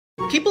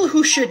People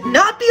who should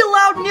not be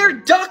allowed near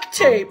duct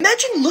tape.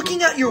 Imagine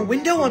looking out your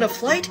window on a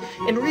flight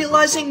and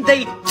realizing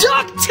they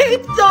duct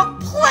taped the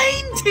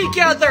plane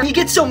together. You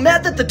get so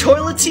mad that the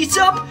toilet seat's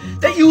up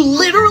that you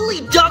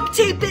literally duct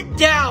tape it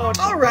down.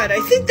 Alright,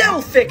 I think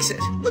that'll fix it.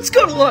 Let's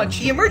go to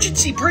lunch. The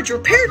emergency bridge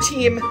repair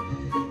team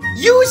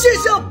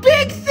uses a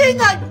big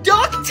thing of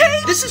duct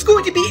tape? This is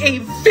going to be a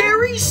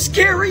very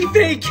scary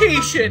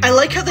vacation. I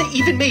like how they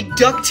even made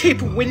duct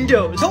tape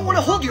windows. Don't want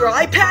to hold your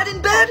iPad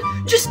in bed?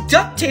 Just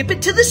duct tape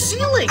it to the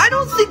ceiling. I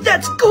don't think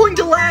that's going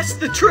to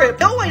last the trip.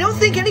 No, I don't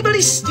think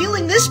anybody's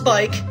stealing this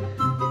bike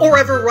or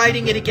ever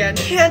riding it again.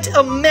 Can't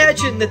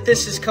imagine that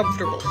this is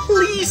comfortable.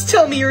 Please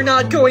tell me you're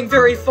not going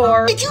very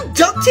far. Did you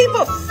duct tape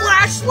a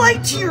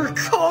flashlight to your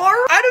car?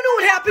 I don't know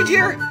what happened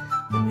here.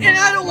 And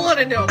I don't want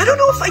to know. I don't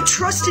know if I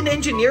trust an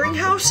engineering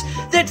house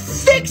that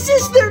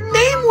fixes their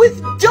name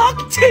with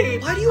duct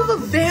tape. Why do you have a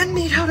van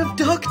made out of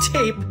duct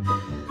tape?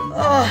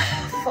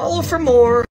 Follow for more.